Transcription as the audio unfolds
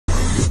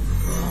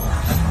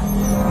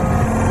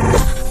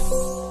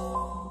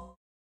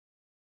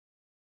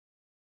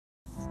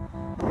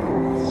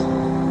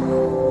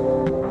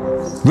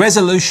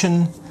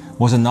Resolution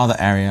was another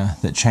area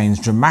that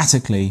changed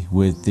dramatically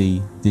with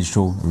the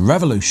digital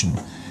revolution.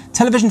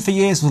 Television for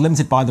years was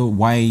limited by the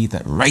way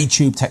that ray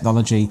tube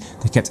technology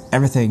that kept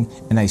everything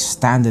in a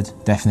standard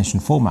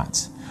definition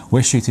format.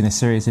 We're shooting a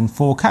series in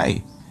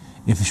 4K.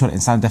 If we shot it in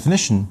standard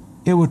definition,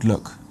 it would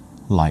look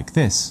like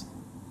this.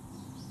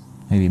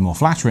 Maybe more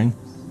flattering.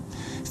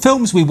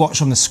 Films we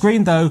watched on the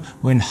screen, though,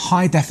 were in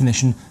high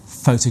definition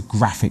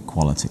photographic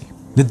quality.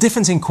 The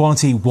difference in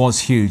quality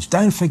was huge.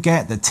 Don't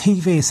forget that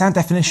TV standard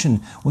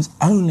definition was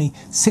only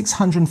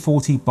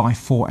 640 by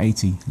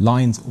 480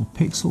 lines or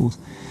pixels.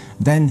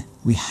 Then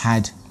we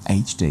had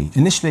HD.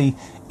 Initially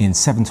in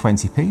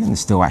 720p, and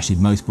still actually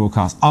most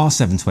broadcasts are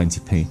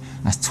 720p.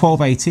 That's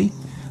 1280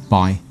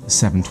 by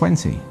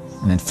 720.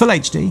 And then full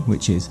HD,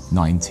 which is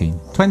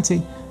 1920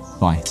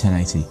 by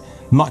 1080.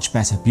 Much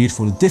better,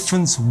 beautiful. The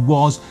difference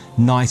was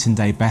night and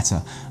day better.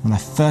 When I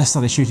first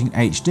started shooting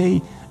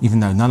HD,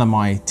 even though none of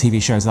my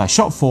TV shows that I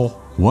shot for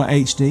were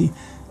HD,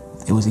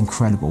 it was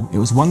incredible. It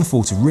was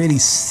wonderful to really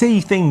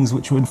see things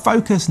which were in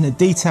focus and the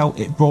detail.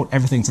 It brought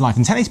everything to life.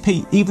 And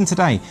 1080p, even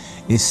today,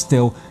 is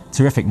still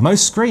terrific.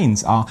 Most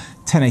screens are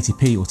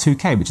 1080p or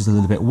 2K, which is a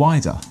little bit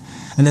wider.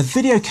 And the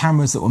video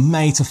cameras that were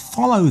made to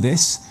follow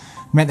this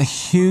meant a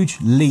huge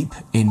leap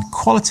in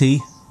quality,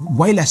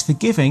 way less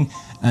forgiving,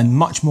 and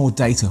much more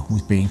data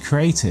was being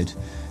created.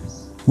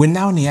 We're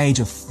now in the age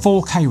of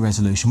 4K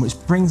resolution, which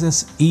brings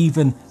us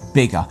even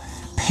bigger.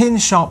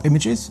 Pin-sharp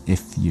images,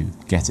 if you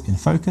get it in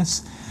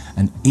focus,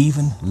 and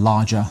even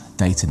larger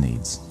data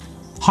needs.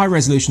 High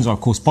resolutions are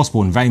of course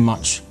possible and very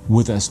much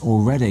with us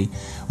already.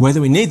 Whether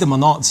we need them or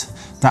not,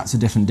 that's a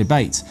different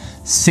debate.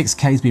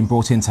 6K has been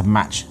brought in to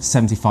match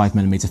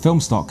 75mm film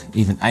stock,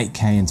 even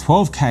 8K and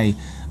 12K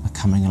are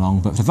coming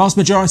along, but for the vast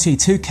majority,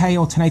 2K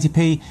or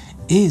 1080p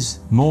is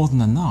more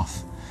than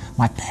enough.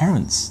 My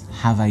parents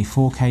have a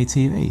 4K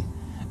TV.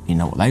 You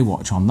know what they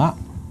watch on that?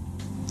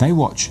 They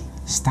watch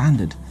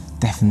standard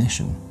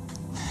definition.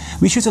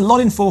 We shoot a lot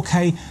in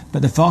 4K,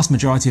 but the vast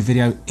majority of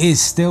video is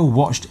still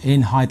watched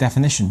in high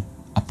definition,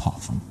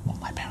 apart from what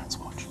my parents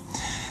watch.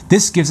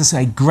 This gives us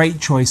a great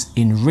choice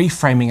in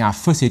reframing our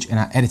footage in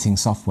our editing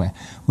software.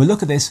 We'll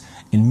look at this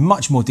in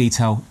much more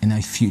detail in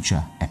a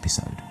future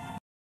episode.